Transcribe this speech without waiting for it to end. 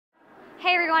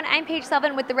Hey everyone, I'm Paige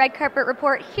Sullivan with the Red Carpet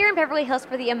Report here in Beverly Hills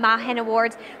for the Imagen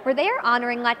Awards, where they are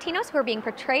honoring Latinos who are being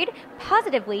portrayed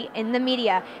positively in the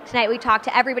media. Tonight we talked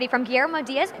to everybody from Guillermo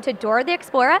Diaz to Dora the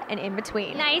Explorer and in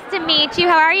between. Nice to meet you.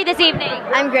 How are you this evening?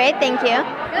 I'm great, thank you.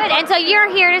 Good. And so you're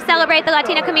here to celebrate the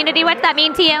Latino community. What's that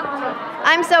mean to you?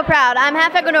 I'm so proud. I'm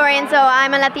half Ecuadorian, so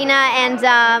I'm a Latina, and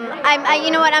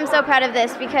you know what? I'm so proud of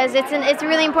this because it's a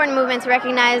really important movement to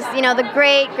recognize, the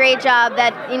great job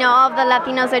that all of the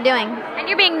Latinos are doing. And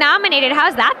you're being nominated.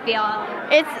 How's that feel?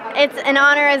 It's an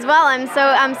honor as well. I'm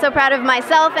so proud of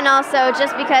myself, and also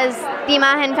just because the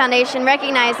Imagen Foundation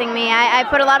recognizing me. I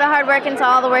put a lot of hard work into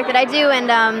all the work that I do,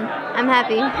 and I'm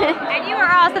happy. And you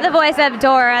are also the voice of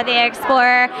Dora the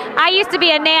Explorer. I used to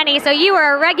be a nanny, so you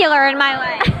were a regular in my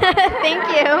life. Thank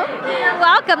you. You're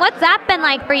welcome. What's that been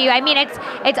like for you? I mean,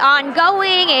 it's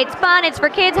ongoing, it's fun, it's for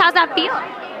kids. How's that feel?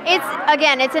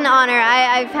 It's an honor.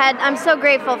 I'm so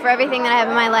grateful for everything that I have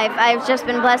in my life. I've just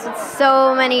been blessed with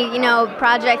so many,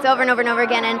 projects over and over and over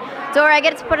again. And Dora, I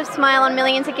get to put a smile on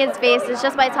millions of kids' faces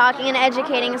just by talking and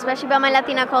educating, especially about my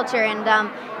Latina culture. And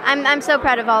I'm so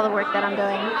proud of all the work that I'm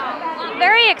doing.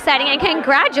 Very exciting, and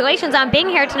congratulations on being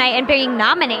here tonight and being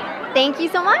nominated. Thank you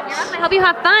so much. I hope you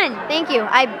have fun. Thank you.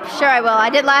 I'm sure I will. I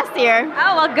did last year.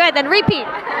 Oh, well, good. Then repeat.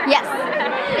 Yes.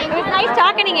 It was nice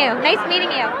talking to you. Nice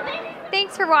meeting you.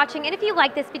 Thanks for watching, and if you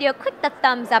like this video, click the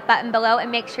thumbs up button below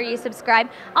and make sure you subscribe.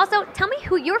 Also, tell me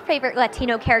who your favorite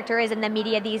Latino character is in the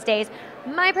media these days.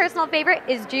 My personal favorite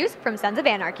is Juice from Sons of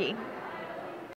Anarchy.